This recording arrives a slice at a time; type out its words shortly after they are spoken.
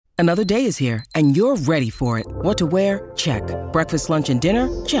Another day is here, and you're ready for it. What to wear? Check. Breakfast, lunch, and dinner?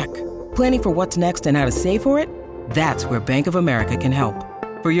 Check. Planning for what's next and how to save for it? That's where Bank of America can help.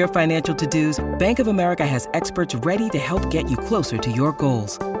 For your financial to-dos, Bank of America has experts ready to help get you closer to your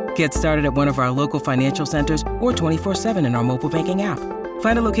goals. Get started at one of our local financial centers or 24/7 in our mobile banking app.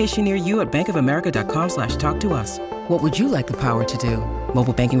 Find a location near you at bankofamerica.com/talktous. What would you like the power to do?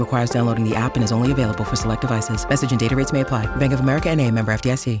 Mobile banking requires downloading the app and is only available for select devices. Message and data rates may apply. Bank of America N.A., member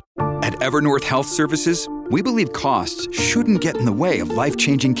FDIC. At Evernorth Health Services, we believe costs shouldn't get in the way of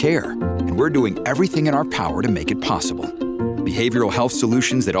life-changing care, and we're doing everything in our power to make it possible. Behavioral health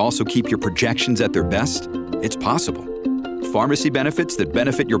solutions that also keep your projections at their best? It's possible. Pharmacy benefits that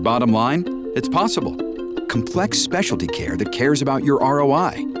benefit your bottom line? It's possible. Complex specialty care that cares about your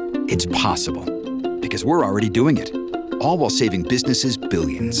ROI? It's possible. Because we're already doing it. All while saving businesses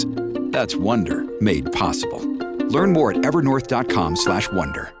billions. That's Wonder made possible. Learn more at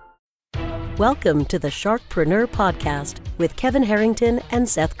evernorth.com/wonder. Welcome to the Sharkpreneur Podcast with Kevin Harrington and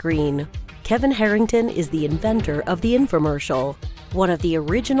Seth Green. Kevin Harrington is the inventor of the infomercial, one of the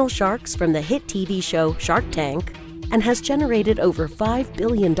original sharks from the hit TV show Shark Tank, and has generated over $5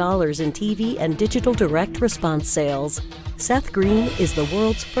 billion in TV and digital direct response sales. Seth Green is the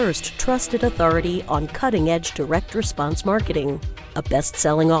world's first trusted authority on cutting-edge direct response marketing, a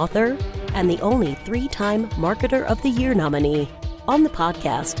best-selling author, and the only 3-time Marketer of the Year nominee. On the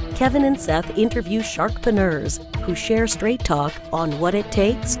podcast, Kevin and Seth interview sharkpreneurs who share straight talk on what it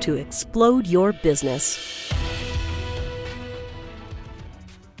takes to explode your business.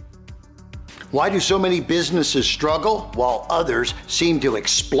 Why do so many businesses struggle while others seem to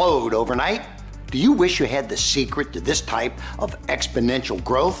explode overnight? Do you wish you had the secret to this type of exponential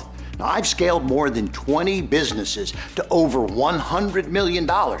growth? Now, I've scaled more than 20 businesses to over $100 million,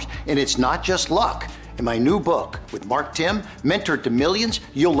 and it's not just luck. In my new book with Mark Timm, Mentor to Millions,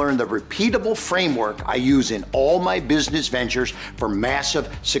 you'll learn the repeatable framework I use in all my business ventures for massive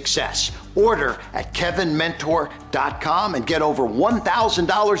success. Order at kevinmentor.com and get over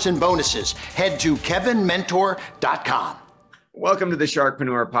 $1,000 in bonuses. Head to kevinmentor.com. Welcome to the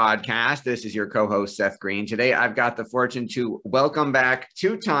Sharkpreneur Podcast. This is your co-host, Seth Green. Today, I've got the fortune to welcome back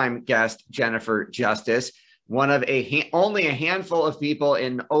two-time guest Jennifer Justice, one of only a handful of people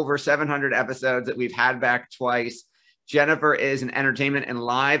in over 700 episodes that we've had back twice. Jennifer is an entertainment and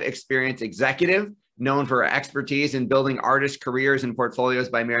live experience executive known for her expertise in building artist careers and portfolios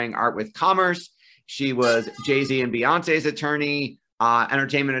by marrying art with commerce. She was Jay-Z and Beyonce's attorney,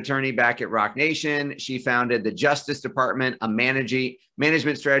 entertainment attorney back at Roc Nation. She founded the Justice Department, a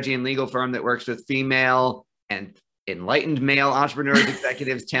management strategy and legal firm that works with female and enlightened male entrepreneurs,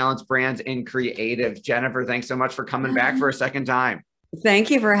 executives, talents, brands, and creatives. Jennifer, thanks so much for coming back for a second time.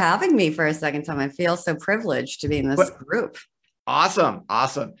 Thank you for having me for a second time. I feel so privileged to be in this group. Awesome.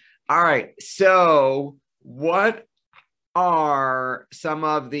 Awesome. All right. So what are some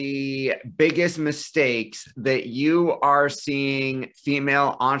of the biggest mistakes that you are seeing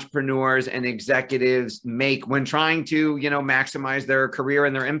female entrepreneurs and executives make when trying to, maximize their career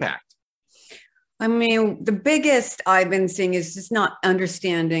and their impact? I mean, the biggest I've been seeing is just not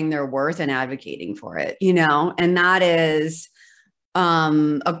understanding their worth and advocating for it, and that is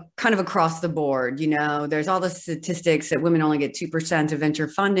a kind of across the board. There's all the statistics that women only get 2% of venture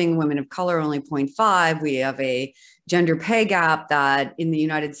funding, women of color only 0.5. We have a gender pay gap that in the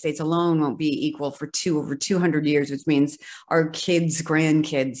United States alone won't be equal for over 200 years, which means our kids,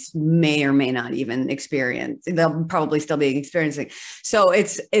 grandkids may or may not even experience. They'll probably still be experiencing. So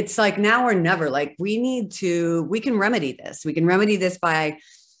it's like now or never. Like we can remedy this. We can remedy this by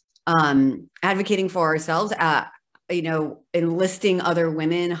advocating for ourselves, enlisting other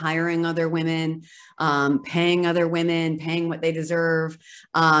women, hiring other women, paying other women, paying what they deserve.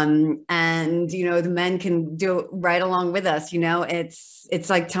 And, the men can do it right along with us. It's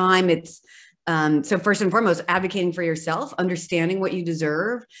like time. So first and foremost, advocating for yourself, understanding what you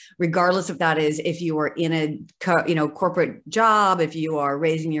deserve, regardless if that is, if you are in a, corporate job, if you are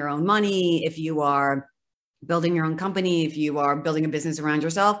raising your own money, if you are building your own company, if you are building a business around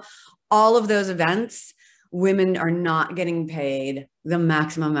yourself, all of those events, women are not getting paid the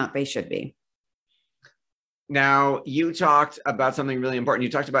maximum amount they should be. Now, you talked about something really important. You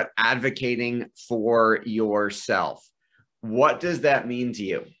talked about advocating for yourself. What does that mean to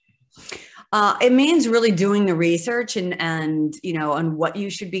you? It means really doing the research and on what you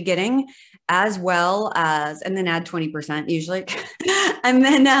should be getting, as well as, and then add 20% usually. And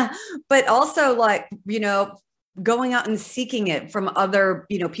then, but also going out and seeking it from other,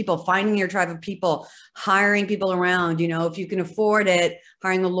 people, finding your tribe of people, hiring people around, if you can afford it,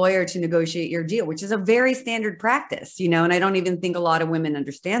 hiring a lawyer to negotiate your deal, which is a very standard practice, and I don't even think a lot of women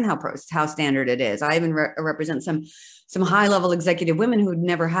understand how standard it is. I even represent some high level executive women who'd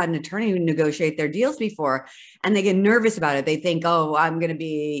never had an attorney who negotiate their deals before. And they get nervous about it. They think, oh, I'm going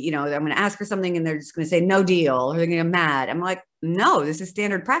to ask for something and they're just going to say no deal, or they're going to get mad. I'm like, no, this is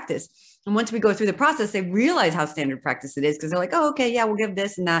standard practice. And once we go through the process, they realize how standard practice it is, because they're like, oh, okay, yeah, we'll give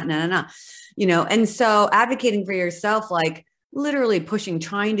this and that, no. And so advocating for yourself, like literally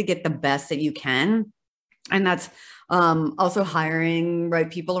trying to get the best that you can. And that's also hiring right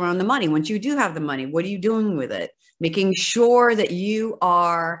people around the money. Once you do have the money, what are you doing with it? Making sure that you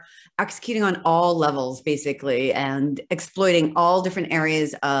are executing on all levels, basically, and exploiting all different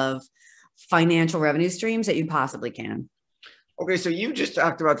areas of financial revenue streams that you possibly can. Okay, so you just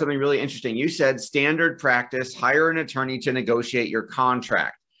talked about something really interesting. You said standard practice, hire an attorney to negotiate your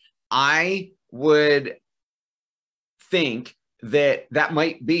contract. I would think that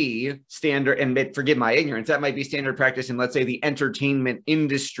might be standard, and forgive my ignorance, that might be standard practice in, let's say, the entertainment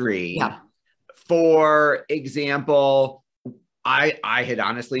industry. Yeah. For example, I had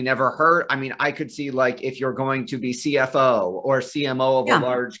honestly never heard. I mean, I could see, like, if you're going to be CFO or CMO of a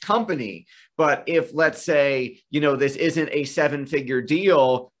large company, but if, let's say, this isn't a 7-figure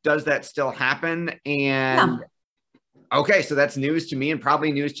deal, does that still happen? And okay, so that's news to me and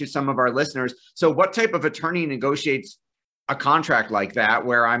probably news to some of our listeners. So what type of attorney negotiates a contract like that,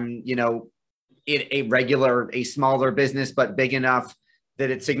 where I'm, in a smaller business, but big enough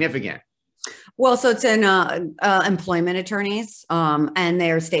that it's significant? Well, so it's in employment attorneys, and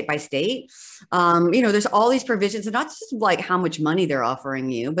they're state by state. There's all these provisions, and not just like how much money they're offering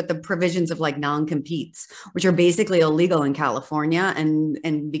you, but the provisions of like non-competes, which are basically illegal in California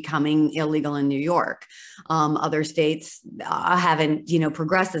and becoming illegal in New York. Other states haven't,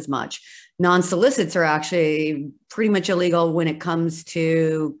 progressed as much. Non-solicits are actually pretty much illegal when it comes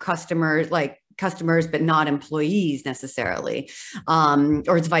to customers, but not employees necessarily,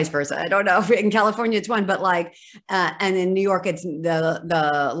 or it's vice versa. I don't know. In California, it's one, but and in New York, it's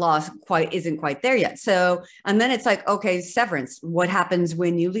the law isn't quite there yet. So, and then it's like, okay, severance. What happens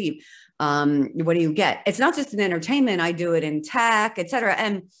when you leave? What do you get? It's not just in entertainment. I do it in tech, et cetera.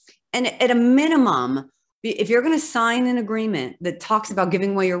 And at a minimum, if you're going to sign an agreement that talks about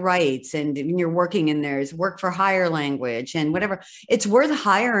giving away your rights, and you're working in there's work for hire language and whatever, it's worth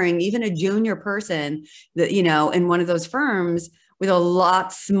hiring even a junior person that, in one of those firms with a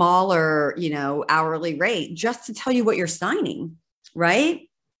lot smaller, hourly rate, just to tell you what you're signing, right?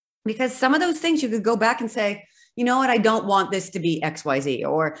 Because some of those things you could go back and say, you know what, I don't want this to be XYZ,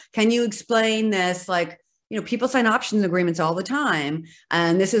 or can you explain this? People sign option agreements all the time.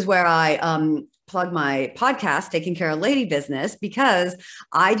 And this is where I plug my podcast, Taking Care of Lady Business, because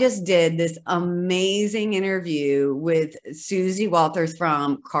I just did this amazing interview with Susie Walters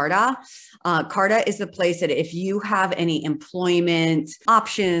from Carta. Carta is the place that if you have any employment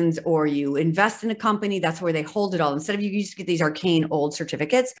options or you invest in a company, that's where they hold it all. Instead of you used to get these arcane old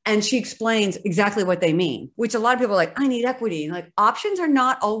certificates. And she explains exactly what they mean, which a lot of people are like, I need equity. And options are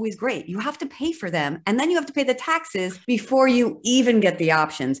not always great. You have to pay for them. And then you have to pay the taxes before you even get the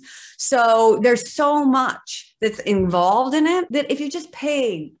options. So there's so much that's involved in it that if you just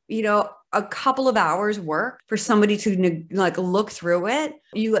pay, a couple of hours work for somebody to look through it,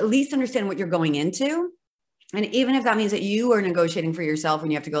 you at least understand what you're going into. And even if that means that you are negotiating for yourself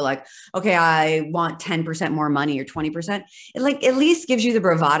and you have to go okay, I want 10% more money or 20%, it at least gives you the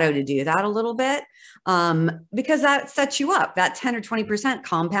bravado to do that a little bit, because that sets you up. That 10 or 20%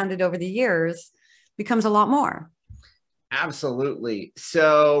 compounded over the years becomes a lot more. Absolutely.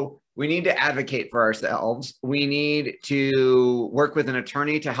 So we need to advocate for ourselves. We need to work with an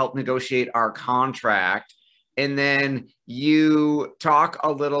attorney to help negotiate our contract. And then you talk a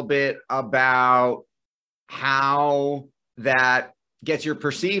little bit about how that gets you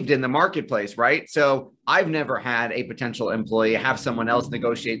perceived in the marketplace, right? So I've never had a potential employee have someone else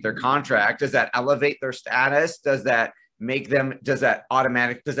negotiate their contract. Does that elevate their status? Does that make them, does that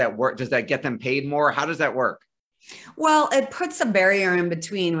work? Does that get them paid more? How does that work? Well, it puts a barrier in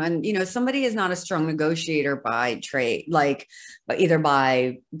between when, somebody is not a strong negotiator by trade, either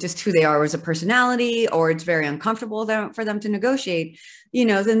by just who they are as a personality, or it's very uncomfortable for them to negotiate,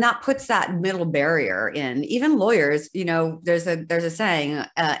 then that puts that middle barrier in. Even lawyers, there's a saying,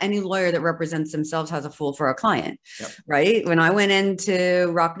 any lawyer that represents themselves has a fool for a client. Yep. Right? When I went into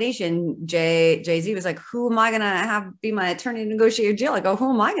Rock Nation, Jay-Z was like, who am I going to have be my attorney to negotiate your deal? I go,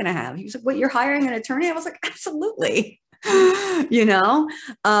 who am I going to have? He was like, what, you're hiring an attorney? I was like, absolutely.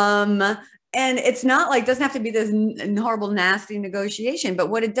 And it's not like, doesn't have to be this horrible, nasty negotiation, but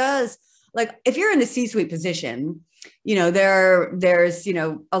what it does, like if you're in a C-suite position, there's,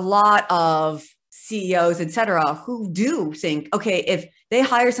 a lot of CEOs, et cetera, who do think, okay, if they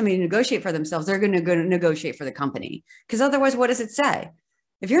hire somebody to negotiate for themselves, they're going to go negotiate for the company. Because otherwise, what does it say?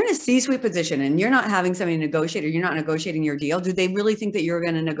 If you're in a C-suite position and you're not having somebody negotiate, or you're not negotiating your deal, do they really think that you're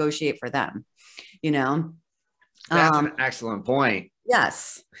going to negotiate for them? That's an excellent point.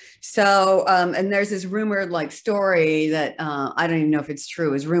 Yes. So, and there's this rumored story that I don't even know if it's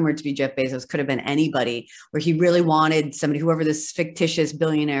true. Is rumored to be Jeff Bezos, could have been anybody, where he really wanted somebody, whoever this fictitious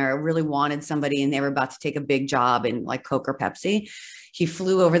billionaire really wanted somebody, and they were about to take a big job in like Coke or Pepsi. He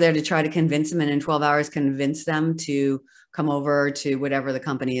flew over there to try to convince them, and in 12 hours convinced them to come over to whatever the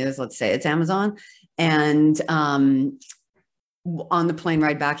company is. Let's say it's Amazon. And on the plane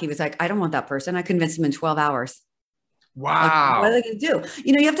ride back, he was like, I don't want that person. I convinced him in 12 hours. Wow. What are they going to do?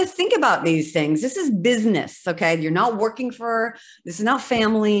 You have to think about these things. This is business. Okay. You're not working this is not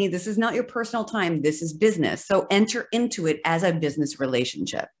family. This is not your personal time. This is business. So enter into it as a business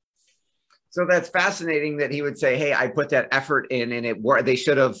relationship. So that's fascinating that he would say, hey, I put that effort in and it worked. They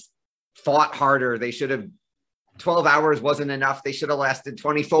should have fought harder. They should have 12 hours wasn't enough. They should have lasted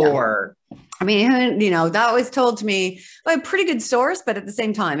 24. Yeah. I mean, that was told to me by a pretty good source, but at the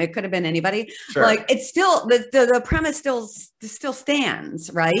same time, it could have been anybody. Sure. Like it's still, the premise still stands,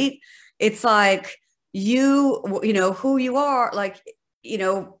 right? It's like, who you are,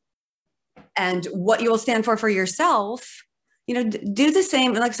 and what you will stand for yourself, do the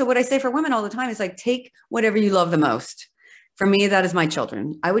same. So what I say for women all the time is take whatever you love the most. For me, that is my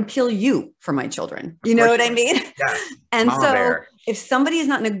children. I would kill you for my children. You know what I mean? Yes. And Mama so bear. If somebody is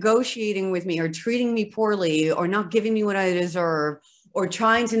not negotiating with me or treating me poorly or not giving me what I deserve or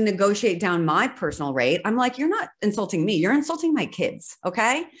trying to negotiate down my personal rate, I'm like, you're not insulting me. You're insulting my kids.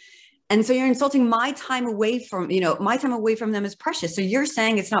 Okay. And so you're insulting my time away from, my time away from them is precious. So you're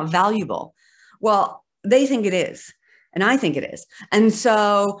saying it's not valuable. Well, they think it is. And I think it is. And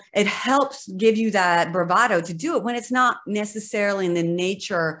so it helps give you that bravado to do it when it's not necessarily in the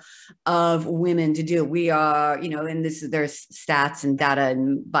nature of women to do. We are, and there's stats and data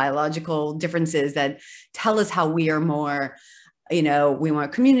and biological differences that tell us how we are more, we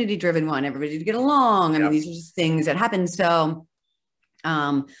want community driven, want everybody to get along. I mean, these are just things that happen. So,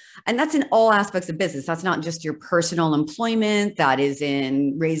 and that's in all aspects of business. That's not just your personal employment. That is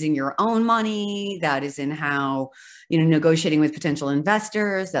in raising your own money. That is in how, negotiating with potential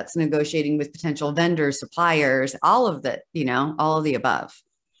investors. That's negotiating with potential vendors, suppliers, all of that, all of the above.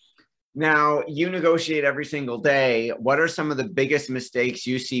 Now, you negotiate every single day. What are some of the biggest mistakes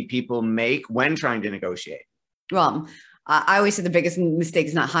you see people make when trying to negotiate? Well, I always say the biggest mistake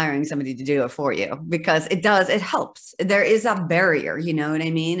is not hiring somebody to do it for you, because it helps. There is a barrier, you know what I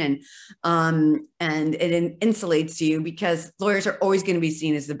mean? And it insulates you, because lawyers are always going to be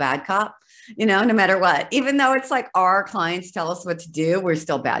seen as the bad cop, no matter what. Even though it's like our clients tell us what to do, we're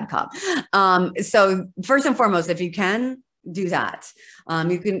still bad cop. So first and foremost, if you can do that,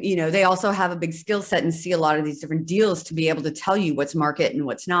 you can, they also have a big skill set and see a lot of these different deals to be able to tell you what's market and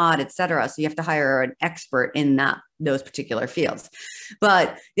what's not, et cetera. So you have to hire an expert in those particular fields.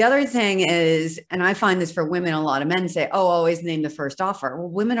 But the other thing is, and I find this for women, a lot of men say, oh, always name the first offer. Well,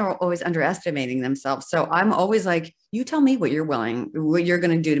 women are always underestimating themselves. So I'm always like, you tell me what you're going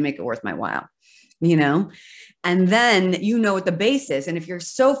to do to make it worth my while, and then what the base is. And if you're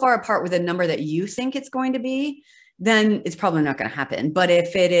so far apart with a number that you think it's going to be, then it's probably not going to happen. But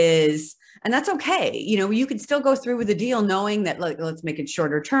if it is, and that's okay, you can still go through with the deal knowing that, like, let's make it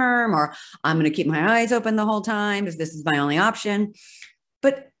shorter term, or I'm going to keep my eyes open the whole time if this is my only option.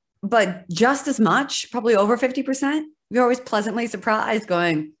 But just as much, probably over 50%, you're always pleasantly surprised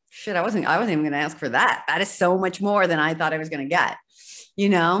going, shit, I wasn't even going to ask for that. That is so much more than I thought I was going to get,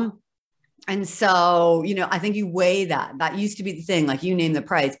 And so, I think you weigh that used to be the thing, like you name the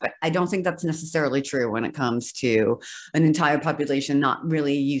price, but I don't think that's necessarily true when it comes to an entire population not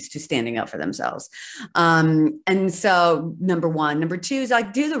really used to standing up for themselves. And so number one. Number two is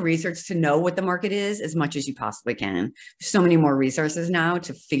do the research to know what the market is as much as you possibly can. There's so many more resources now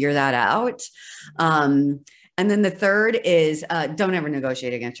to figure that out. And then the third is don't ever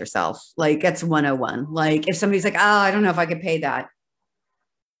negotiate against yourself. Like that's 101. Like if somebody's like, oh, I don't know if I could pay that.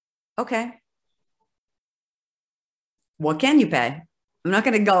 Okay. What can you pay? I'm not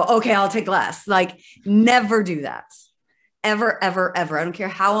going to go, okay, I'll take less. Like never do that. Ever, ever, ever. I don't care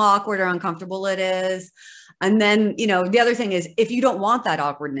how awkward or uncomfortable it is. And then, the other thing is if you don't want that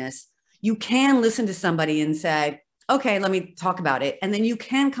awkwardness, you can listen to somebody and say, okay, let me talk about it. And then you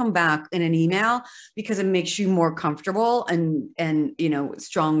can come back in an email because it makes you more comfortable and,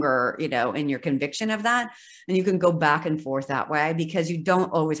 stronger, in your conviction of that. And you can go back and forth that way because you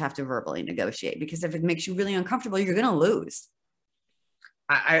don't always have to verbally negotiate, because if it makes you really uncomfortable, you're going to lose.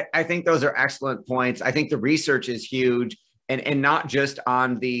 I think those are excellent points. I think the research is huge, and not just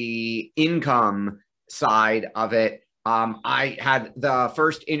on the income side of it. I had the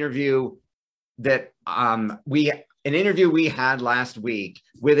first interview that we had last week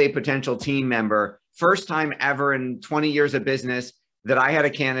with a potential team member. First time ever in 20 years of business that I had a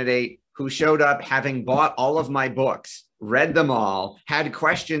candidate who showed up having bought all of my books, read them all, had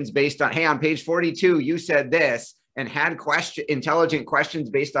questions based on, hey, on page 42, you said this, and had intelligent questions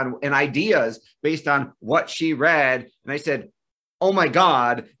based on, and ideas based on what she read. And I said, oh my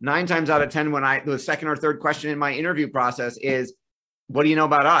God, 9 times out of 10, when the second or third question in my interview process is, what do you know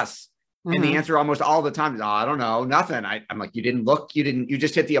about us? Mm-hmm. And the answer almost all the time is, oh, I don't know, nothing. I'm like, you didn't look, you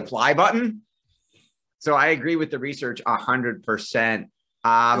just hit the apply button. So I agree with the research 100%.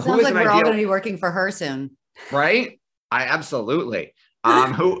 Sounds like we're all going to be working for her soon. Right? Absolutely.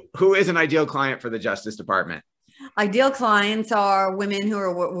 Who is an ideal client for the Justice Department? Ideal clients are women who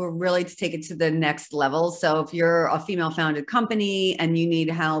are really to take it to the next level. So if you're a female founded company and you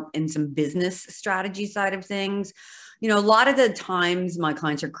need help in some business strategy side of things, a lot of the times my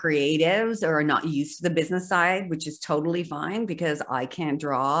clients are creatives or are not used to the business side, which is totally fine because I can't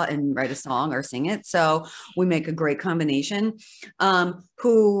draw and write a song or sing it. So we make a great combination.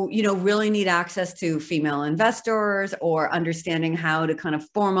 Who, really need access to female investors or understanding how to kind of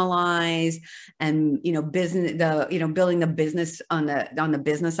formalize and, building the business on the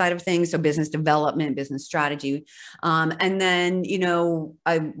business side of things. So business development, business strategy. And then,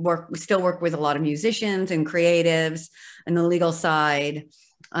 I still work with a lot of musicians and creatives and the legal side.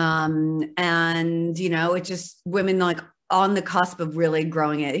 It's just women like on the cusp of really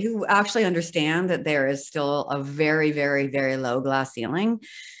growing it, who actually understand that there is still a very, very, very low glass ceiling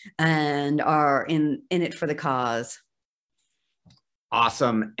and are in it for the cause.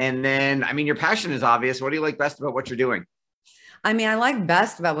 Awesome. And then, your passion is obvious. What do you like best about what you're doing? I like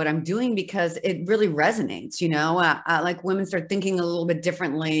best about what I'm doing because it really resonates, I like women start thinking a little bit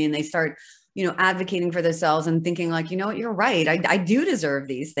differently and they start advocating for themselves and thinking like, you're right. I do deserve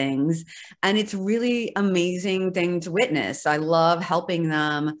these things. And it's really amazing thing to witness. I love helping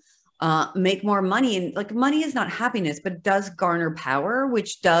them make more money. And like money is not happiness, but it does garner power,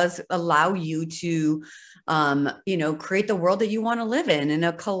 which does allow you to, create the world that you want to live in. And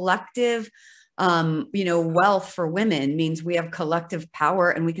a collective, wealth for women means we have collective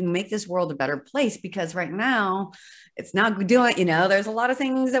power and we can make this world a better place, because right now it's not doing, there's a lot of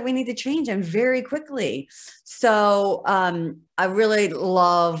things that we need to change and very quickly. So I really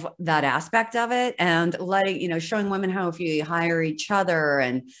love that aspect of it, and letting, showing women how if you hire each other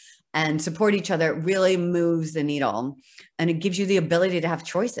and support each other, it really moves the needle and it gives you the ability to have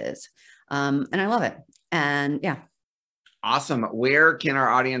choices. And I love it. And yeah. Awesome. Where can our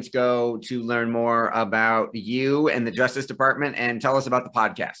audience go to learn more about you and the Justice Department, and tell us about the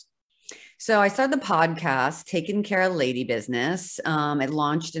podcast? So I started the podcast, Taking Care of Lady Business. It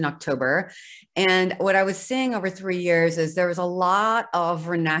launched in October. And what I was seeing over 3 years is there was a lot of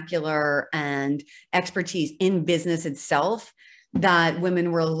vernacular and expertise in business itself that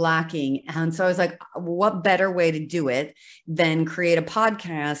women were lacking. And so I was like, what better way to do it than create a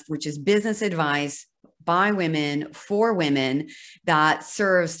podcast, which is business advice by women for women, that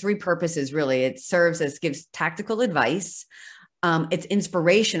serves 3 purposes, really. It serves as gives tactical advice. It's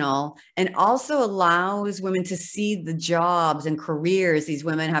inspirational, and also allows women to see the jobs and careers these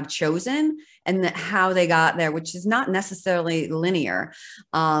women have chosen and how they got there, which is not necessarily linear.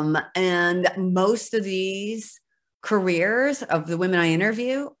 And most of these careers of the women I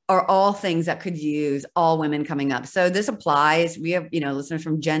interview are all things that could use all women coming up. So this applies. We have, listeners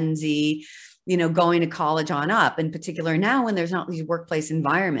from Gen Z, going to college on up, in particular now when there's not these workplace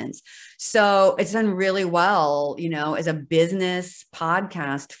environments. So it's done really well, as a business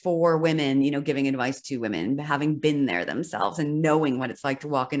podcast for women, giving advice to women, having been there themselves and knowing what it's like to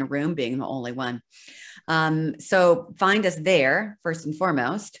walk in a room being the only one. So find us there first and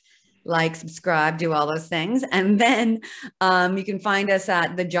foremost. Like, subscribe, do all those things. And then you can find us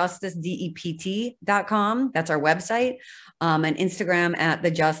at thejusticedept.com. That's our website. And Instagram at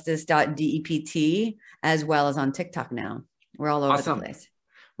thejustice.dept, as well as on TikTok now. We're all over the place.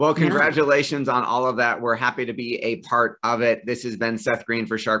 Well, congratulations on all of that. We're happy to be a part of it. This has been Seth Green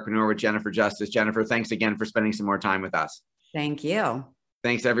for Sharkpreneur with Jennifer Justice. Jennifer, thanks again for spending some more time with us. Thank you.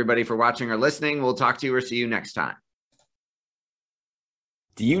 Thanks everybody for watching or listening. We'll talk to you or see you next time.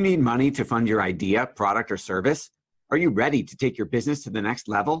 Do you need money to fund your idea, product, or service? Are you ready to take your business to the next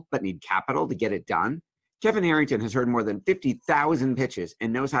level, but need capital to get it done? Kevin Harrington has heard more than 50,000 pitches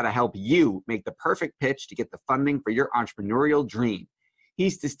and knows how to help you make the perfect pitch to get the funding for your entrepreneurial dream.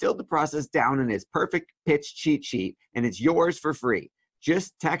 He's distilled the process down in his perfect pitch cheat sheet, and it's yours for free.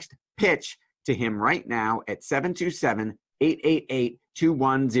 Just text PITCH to him right now at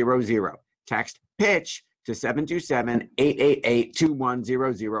 727-888-2100. Text PITCH to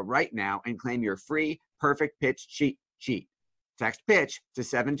 727-888-2100 right now and claim your free perfect pitch cheat sheet. Text PITCH to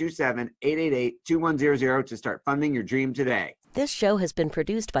 727-888-2100 to start funding your dream today. This show has been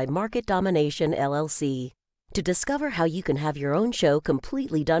produced by Market Domination, LLC. To discover how you can have your own show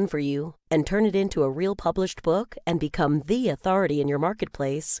completely done for you and turn it into a real published book and become the authority in your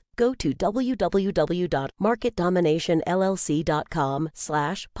marketplace, go to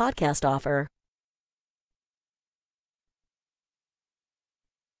www.marketdominationllc.com/podcast offer.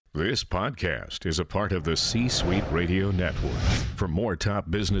 This podcast is a part of the C-Suite Radio Network. For more top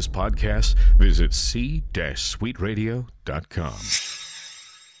business podcasts, visit c-suiteradio.com.